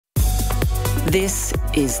This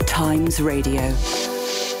is Times Radio.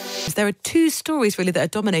 There are two stories really that are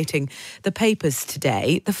dominating the papers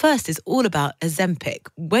today. The first is all about Ozempic.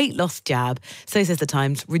 Weight loss jab, so says the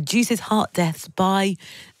Times, reduces heart deaths by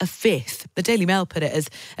a fifth. The Daily Mail put it as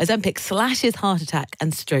Ozempic slashes heart attack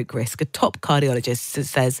and stroke risk. A top cardiologist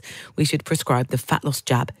says we should prescribe the fat loss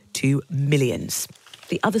jab to millions.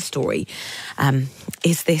 The other story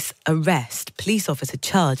is this arrest. Police officer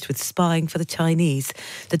charged with spying for the Chinese.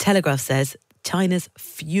 The Telegraph says China's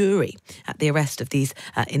fury at the arrest of these,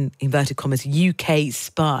 in inverted commas, UK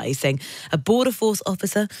spies, saying a border force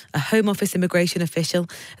officer, a Home Office immigration official,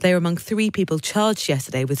 they were among three people charged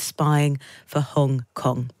yesterday with spying for Hong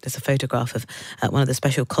Kong. There's a photograph of one of the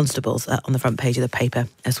special constables on the front page of the paper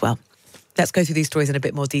as well. Let's go through these stories in a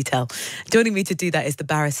bit more detail. Joining me to do that is the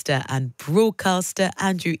barrister and broadcaster,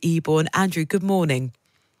 Andrew Eborn. Andrew, good morning.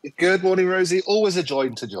 Good morning, Rosie. Always a joy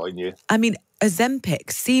to join you. I mean,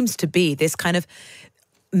 Ozempic seems to be this kind of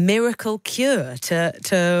miracle cure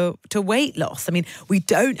to weight loss. I mean, we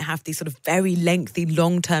don't have these sort of very lengthy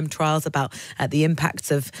long-term trials about the impacts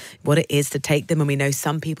of what it is to take them. And we know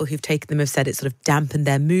some people who've taken them have said it sort of dampened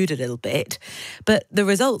their mood a little bit. But the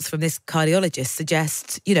results from this cardiologist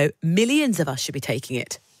suggest, millions of us should be taking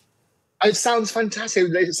it. It sounds fantastic.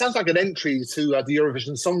 It sounds like an entry to the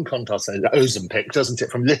Eurovision Song Contest, Ozempic, doesn't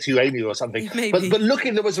it, from Lithuania or something? Maybe. But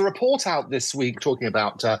looking, there was a report out this week talking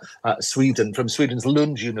about Sweden, from Sweden's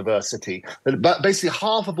Lund University. But basically,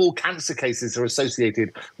 half of all cancer cases are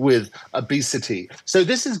associated with obesity. So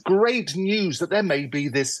this is great news that there may be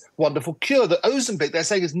this wonderful cure. That Ozempic, they're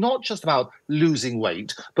saying, is not just about losing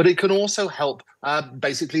weight, but it can also help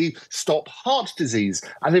basically stop heart disease.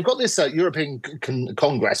 And they've got this European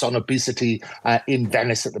Congress on obesity in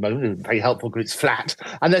Venice at the moment, very helpful because it's flat.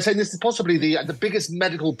 And they're saying this is possibly the biggest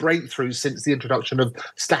medical breakthrough since the introduction of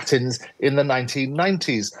statins in the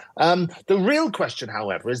 1990s. The real question,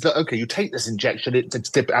 however, is that, OK, you take this injection,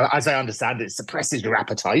 as I understand it suppresses your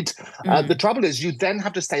appetite. The trouble is you then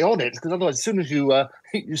have to stay on it, because otherwise, as soon as you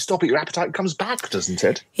stop it, your appetite comes back, doesn't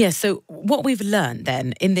it? Yeah, so what we've learned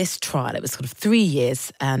then in this trial, it was sort of 3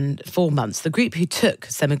 years and 4 months. The group who took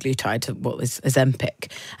semaglutide, to what was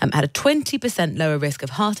Ozempic, had a 20% lower risk of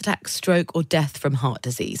heart attack, stroke or death from heart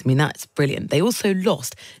disease. I mean, that's brilliant. They also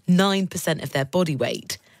lost 9% of their body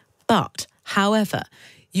weight. But, however,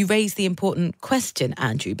 you raise the important question,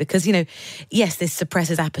 Andrew, because, yes, this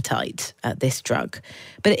suppresses appetite, this drug,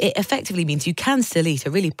 but it effectively means you can still eat a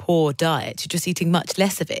really poor diet. You're just eating much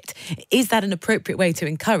less of it. Is that an appropriate way to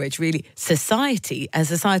encourage really society, a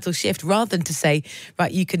societal shift, rather than to say,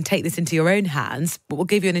 right, you can take this into your own hands, but we'll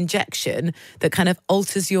give you an injection that kind of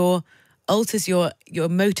alters your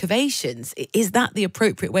motivations? Is that the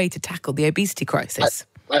appropriate way to tackle the obesity crisis?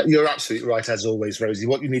 You're absolutely right, as always, Rosie.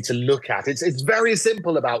 What you need to look at, it's very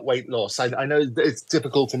simple about weight loss. I know it's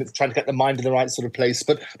difficult and it's trying to get the mind in the right sort of place,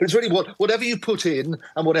 but it's really whatever you put in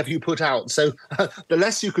and whatever you put out. So the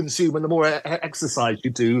less you consume and the more exercise you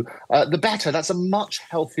do, the better. That's a much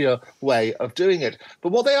healthier way of doing it.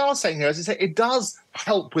 But what they are saying here, as I say, it does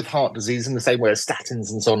help with heart disease in the same way as statins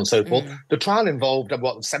and so on and so forth. The trial involved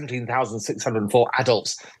 17,604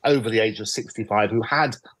 adults over the age of 65 who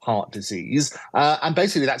had heart disease, and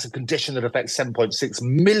basically that's a condition that affects 7.6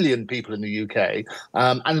 million people in the UK,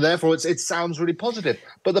 and therefore it sounds really positive.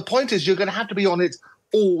 But the point is, you're going to have to be on it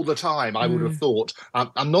all the time, I would have thought.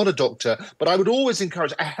 I'm not a doctor, but I would always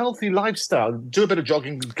encourage a healthy lifestyle. Do a bit of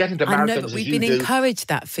jogging, get into marathons. I know, but we've been encouraged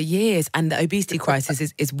that for years, and the obesity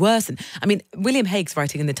crisis is worsened. I mean, William Hague's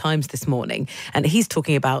writing in the Times this morning, and he's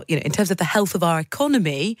talking about, in terms of the health of our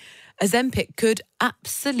economy, Ozempic could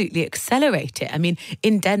absolutely accelerate it. I mean,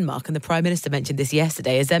 in Denmark, and the Prime Minister mentioned this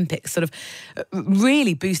yesterday, Ozempic sort of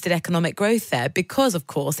really boosted economic growth there because, of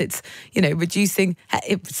course, it's, reducing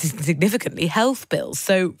significantly health bills.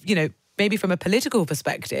 So, maybe from a political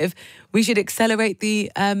perspective, we should accelerate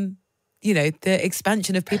the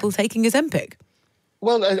expansion of people taking Ozempic.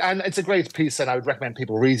 Well, and it's a great piece, and I would recommend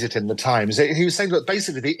people read it in the Times. He was saying that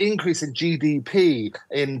basically the increase in GDP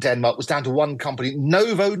in Denmark was down to one company,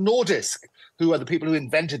 Novo Nordisk, who are the people who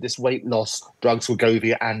invented this weight loss drugs,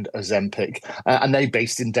 Wegovy and Ozempic, and they're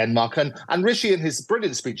based in Denmark. And Rishi, in his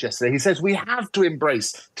brilliant speech yesterday, he says we have to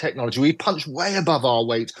embrace technology. We punch way above our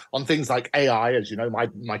weight on things like AI, as you know, my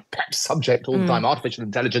pet subject all the time, artificial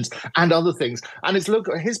intelligence and other things. And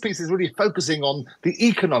his piece is really focusing on the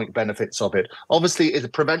economic benefits of it. Obviously,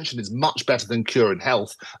 prevention is much better than cure in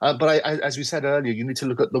health. But as we said earlier, you need to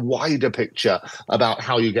look at the wider picture about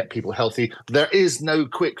how you get people healthy. There is no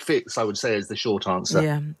quick fix, I would say, is the short answer.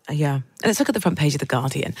 Yeah. Let's look at the front page of The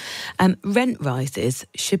Guardian. Rent rises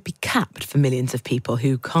should be capped for millions of people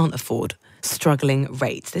who can't afford struggling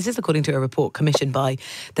rates. This is according to a report commissioned by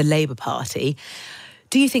the Labour Party.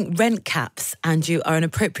 Do you think rent caps, Andrew, are an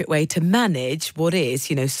appropriate way to manage what is,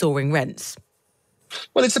 soaring rents?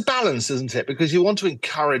 Well, it's a balance, isn't it? Because you want to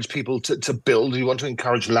encourage people to build, you want to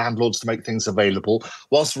encourage landlords to make things available,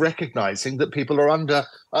 whilst recognising that people are under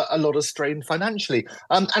a lot of strain financially.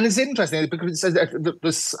 And it's interesting because it says that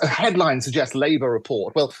this headline suggests Labour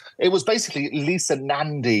report. Well, it was basically Lisa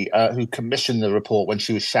Nandy who commissioned the report when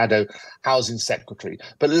she was Shadow Housing Secretary.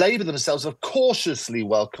 But Labour themselves have cautiously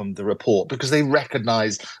welcomed the report because they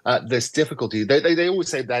recognise this difficulty. They always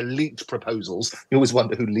say they're leaked proposals. You always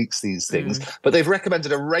wonder who leaks these things. But they've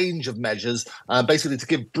recommended a range of measures, basically to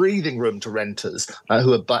give breathing room to renters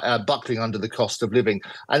who are buckling under the cost of living.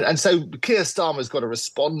 And so Keir Starmer's got to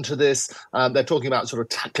respond to this. They're talking about sort of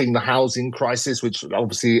tackling the housing crisis, which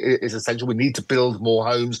obviously is essential. We need to build more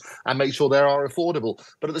homes and make sure they are affordable.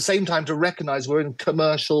 But at the same time, to recognise we're in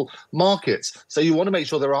commercial markets. So you want to make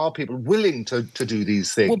sure there are people willing to do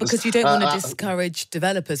these things. Well, because you don't want to discourage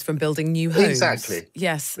developers from building new homes. Exactly.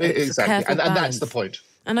 Yes. Exactly. And that's the point.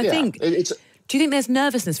 And I think... Do you think there's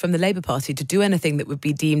nervousness from the Labour Party to do anything that would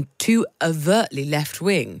be deemed too overtly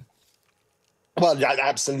left-wing? Well, yeah,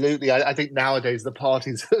 absolutely. I think nowadays the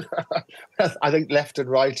parties, I think left and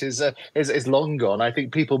right is long gone. I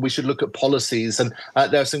think we should look at policies, and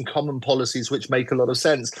there are some common policies which make a lot of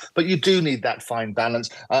sense. But you do need that fine balance.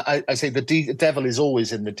 I say the devil is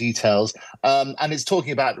always in the details, and it's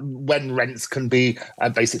talking about when rents can be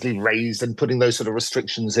basically raised and putting those sort of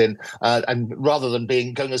restrictions in. And rather than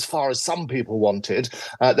going as far as some people wanted,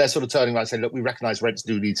 they're sort of turning around and saying, look, we recognise rents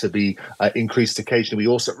do need to be increased occasionally. We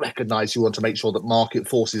also recognise you want to make sure that market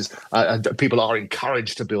forces, people are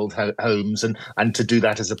encouraged to build homes and to do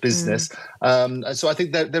that as a business. So I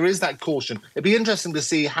think that there is that caution. It'd be interesting to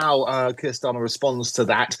see how Keir Starmer responds to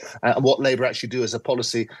that and what Labour actually do as a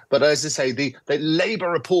policy. But as I say, the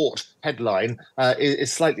Labour report headline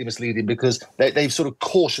is slightly misleading because they've sort of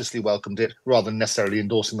cautiously welcomed it rather than necessarily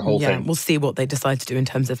endorsing the whole thing. Yeah, we'll see what they decide to do in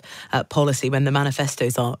terms of policy when the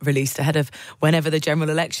manifestos are released ahead of whenever the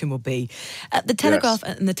general election will be. The Telegraph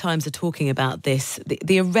and the Times are talking about this,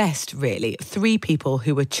 the arrest, really, 3 people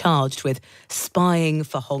who were charged with spying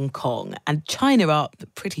for Hong Kong. And China are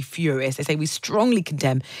pretty furious. They say, we strongly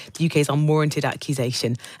condemn the UK's unwarranted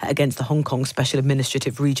accusation against the Hong Kong Special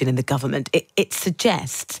Administrative Region in the government. It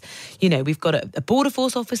suggests, we've got a border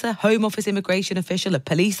force officer, Home Office immigration official, a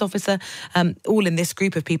police officer, all in this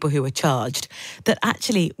group of people who are charged, that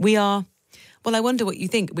actually we are... Well, I wonder what you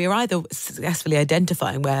think. We're either successfully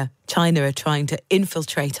identifying where China are trying to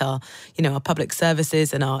infiltrate our public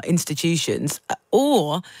services and our institutions,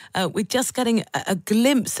 or we're just getting a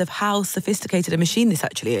glimpse of how sophisticated a machine this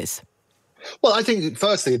actually is. Well, I think,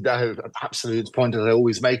 firstly, the absolute point that I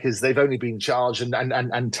always make is they've only been charged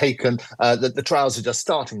and taken. The trials are just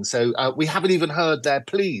starting. So we haven't even heard their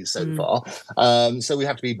pleas so far. So we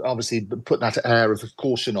have to be obviously put that air of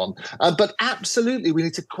caution on. But absolutely, we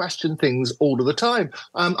need to question things all of the time.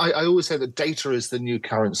 I always say that data is the new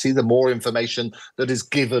currency. The more information that is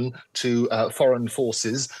given to foreign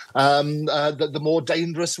forces, the more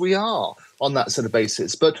dangerous we are on that sort of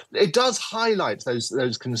basis. But it does highlight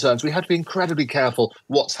those concerns. We have to be incredibly careful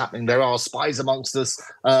what's happening. There are spies amongst us,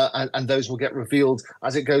 and those will get revealed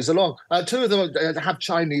as it goes along. 2 of them have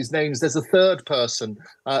Chinese names. There's a third person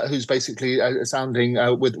who's basically sounding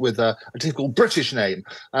with a typical British name.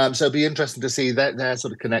 So it'd be interesting to see their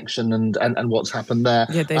sort of connection and what's happened there.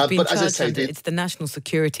 Yeah, they've been charged under it's the National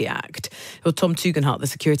Security Act. Well, Tom Tugendhat, the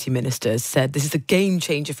security minister, said this is a game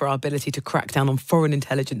changer for our ability to crack down on foreign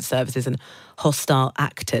intelligence services and hostile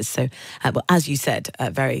actors. So, well, as you said,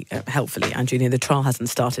 very helpfully, Andrew, the trial hasn't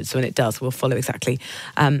started, so when it does, we'll follow exactly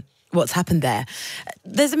what's happened there.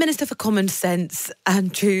 There's a Minister for Common Sense,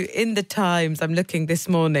 Andrew, in the Times. I'm looking this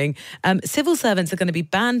morning. Civil servants are going to be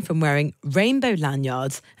banned from wearing rainbow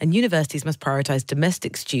lanyards, and universities must prioritise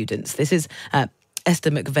domestic students. This is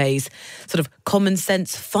Esther McVeigh's sort of common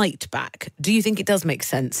sense fight back. Do you think it does make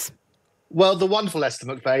sense? Well, the wonderful Esther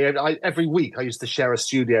McVeigh, every week I used to share a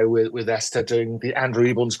studio with Esther doing the Andrew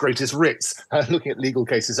Eborn's Greatest Wrights, looking at legal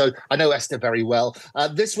cases. So I know Esther very well.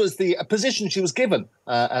 This was the position she was given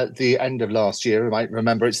at the end of last year, you might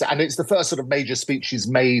remember. It's the first sort of major speech she's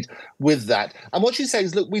made with that. And what she's saying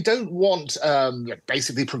is, look, we don't want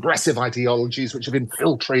basically progressive ideologies which have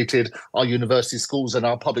infiltrated our university schools and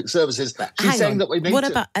our public services. She's saying that we need What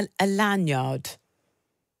about a lanyard?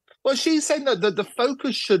 Well, she's saying that the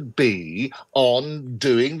focus should be on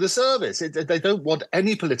doing the service. They don't want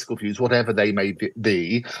any political views, whatever they may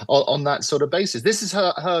be, on that sort of basis. This is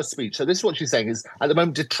her speech. So this is what she's saying is, at the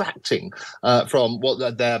moment, detracting from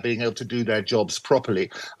what they're being able to do their jobs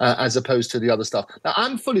properly, as opposed to the other stuff. Now,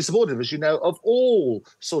 I'm fully supportive, as you know, of all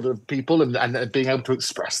sort of people and being able to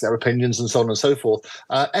express their opinions and so on and so forth.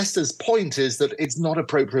 Esther's point is that it's not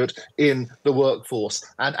appropriate in the workforce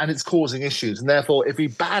and it's causing issues. And therefore, if we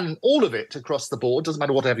ban all of it across the board, doesn't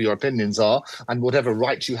matter whatever your opinions are and whatever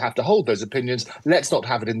rights you have to hold those opinions, let's not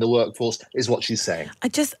have it in the workforce, is what she's saying.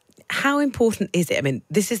 How important is it? I mean,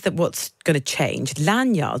 this is what's going to change.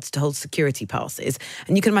 Lanyards to hold security passes.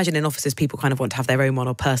 And you can imagine in offices, people kind of want to have their own one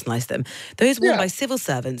or personalise them. Those worn by civil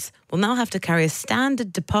servants will now have to carry a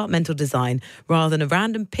standard departmental design rather than a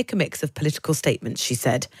random pick-a-mix of political statements, she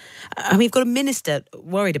said. I mean, we've got a minister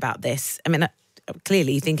worried about this. I mean,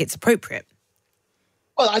 clearly you think it's appropriate.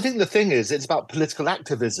 Well, I think the thing is, it's about political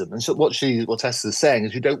activism. And so what Esther's saying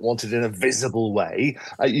is you don't want it in a visible way.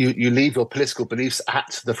 You leave your political beliefs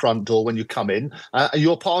at the front door when you come in.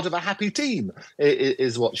 You're part of a happy team,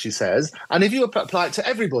 is what she says. And if you apply it to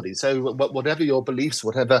everybody, so whatever your beliefs,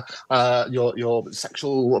 whatever your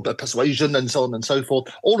sexual persuasion and so on and so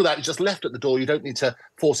forth, all of that is just left at the door. You don't need to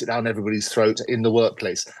force it down everybody's throat in the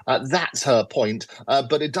workplace. That's her point.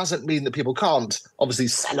 But it doesn't mean that people can't obviously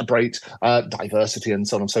celebrate diversity and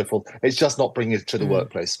so on and so forth. It's just not bringing it to the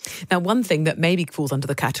workplace. Now, one thing that maybe falls under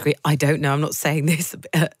the category, I don't know, I'm not saying this,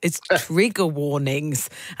 it's trigger warnings.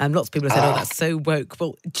 Lots of people have said, oh, that's so woke.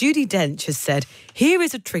 Well, Judi Dench has said, here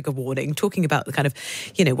is a trigger warning, talking about the kind of,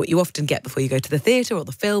 what you often get before you go to the theatre or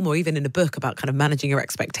the film or even in a book about kind of managing your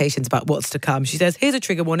expectations about what's to come. She says, here's a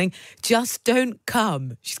trigger warning, just don't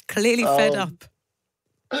come. She's clearly fed up.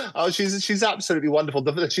 Oh, she's absolutely wonderful.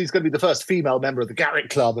 She's going to be the first female member of the Garrick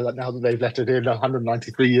Club now that they've let her in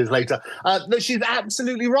 193 years later. No, she's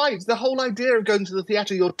absolutely right. The whole idea of going to the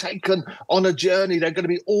theatre, you're taken on a journey. There are going to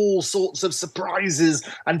be all sorts of surprises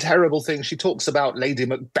and terrible things. She talks about Lady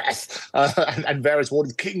Macbeth and various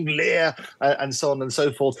warnings, King Lear and so on and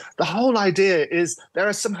so forth. The whole idea is there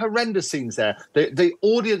are some horrendous scenes there. The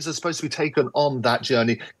audience is supposed to be taken on that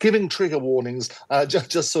journey. Giving trigger warnings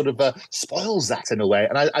just sort of spoils that in a way.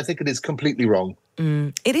 And I think it is completely wrong.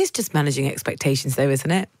 It is just managing expectations, though,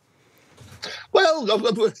 isn't it? Well,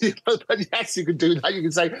 yes, you can do that. You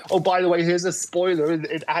can say, oh, by the way, here's a spoiler in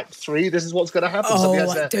Act 3. This is what's going to happen.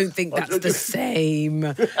 Oh, I don't think that's the same.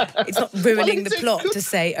 It's not ruining the plot to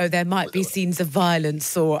say, oh, there might be scenes of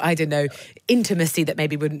violence or, I don't know, intimacy that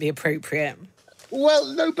maybe wouldn't be appropriate. Well,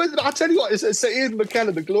 no, but I'll tell you what, Sir Ian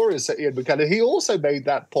McKellen, the glorious Sir Ian McKellen, he also made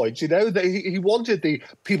that point, that he wanted the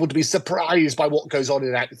people to be surprised by what goes on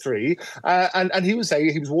in Act 3. And he was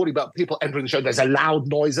saying, he was warning about people entering the show. There's a loud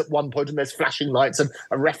noise at one point and there's flashing lights and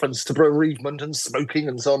a reference to bereavement and smoking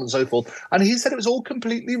and so on and so forth. And he said it was all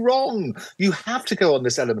completely wrong. You have to go on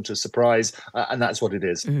this element of surprise, and that's what it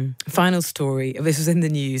is. Final story. This was in the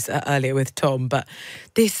news earlier with Tom, but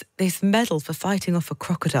this medal for fighting off a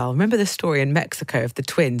crocodile. Remember the story in Mexico of the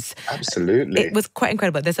twins? Absolutely. It was quite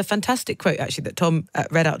incredible. There's a fantastic quote, actually, that Tom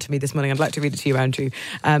read out to me this morning. I'd like to read it to you, Andrew.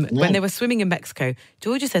 When they were swimming in Mexico,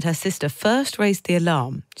 Georgia said her sister first raised the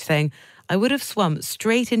alarm, saying, I would have swum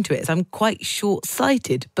straight into it as I'm quite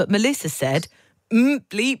short-sighted. But Melissa said,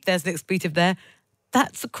 bleep, there's an expletive there,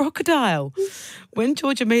 that's a crocodile. When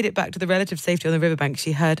Georgia made it back to the relative safety on the riverbank,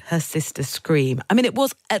 she heard her sister scream. I mean, it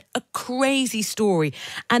was a crazy story.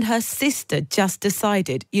 And her sister just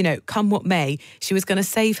decided, come what may, she was going to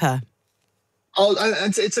save her. Oh,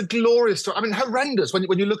 it's a glorious story. I mean, horrendous. When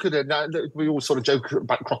you look at it, we all sort of joke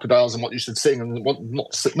about crocodiles and what you should sing and what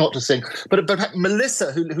not to sing. But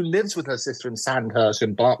Melissa, who lives with her sister in Sandhurst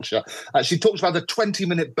in Berkshire, she talks about the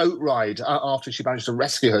 20-minute boat ride after she managed to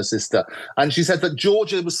rescue her sister. And she said that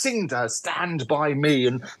Georgia was singing to her, "Stand by me,"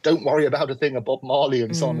 and "Don't worry about a thing," of Bob Marley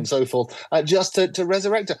and so on and so forth, just to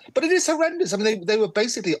resurrect her. But it is horrendous. I mean, they were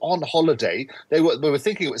basically on holiday. They were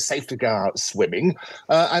thinking it was safe to go out swimming,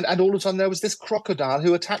 and all of a sudden there was this crocodile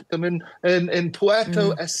who attacked them in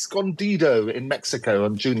Puerto Escondido in Mexico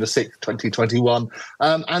on June the 6th, 2021.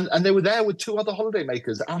 And they were there with two other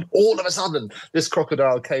holidaymakers. And all of a sudden, this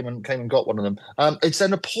crocodile came and got one of them. It's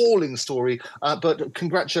an appalling story, but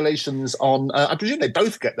congratulations on, I presume they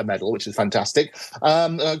both get the medal, which is fantastic.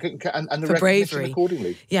 And the for bravery.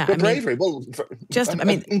 Accordingly. Yeah. For bravery. Well,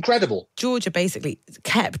 incredible. Georgia basically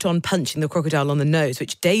kept on punching the crocodile on the nose,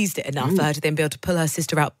 which dazed it enough for her to then be able to pull her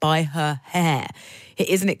sister out by her hair. It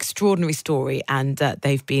is an extraordinary story, and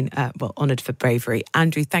they've been, honoured for bravery.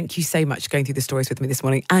 Andrew, thank you so much for going through the stories with me this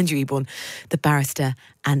morning. Andrew Eborn, the barrister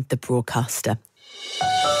and the broadcaster.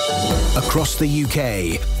 Across the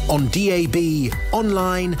UK, on DAB,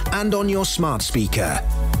 online and on your smart speaker.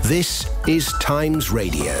 This is Times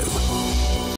Radio.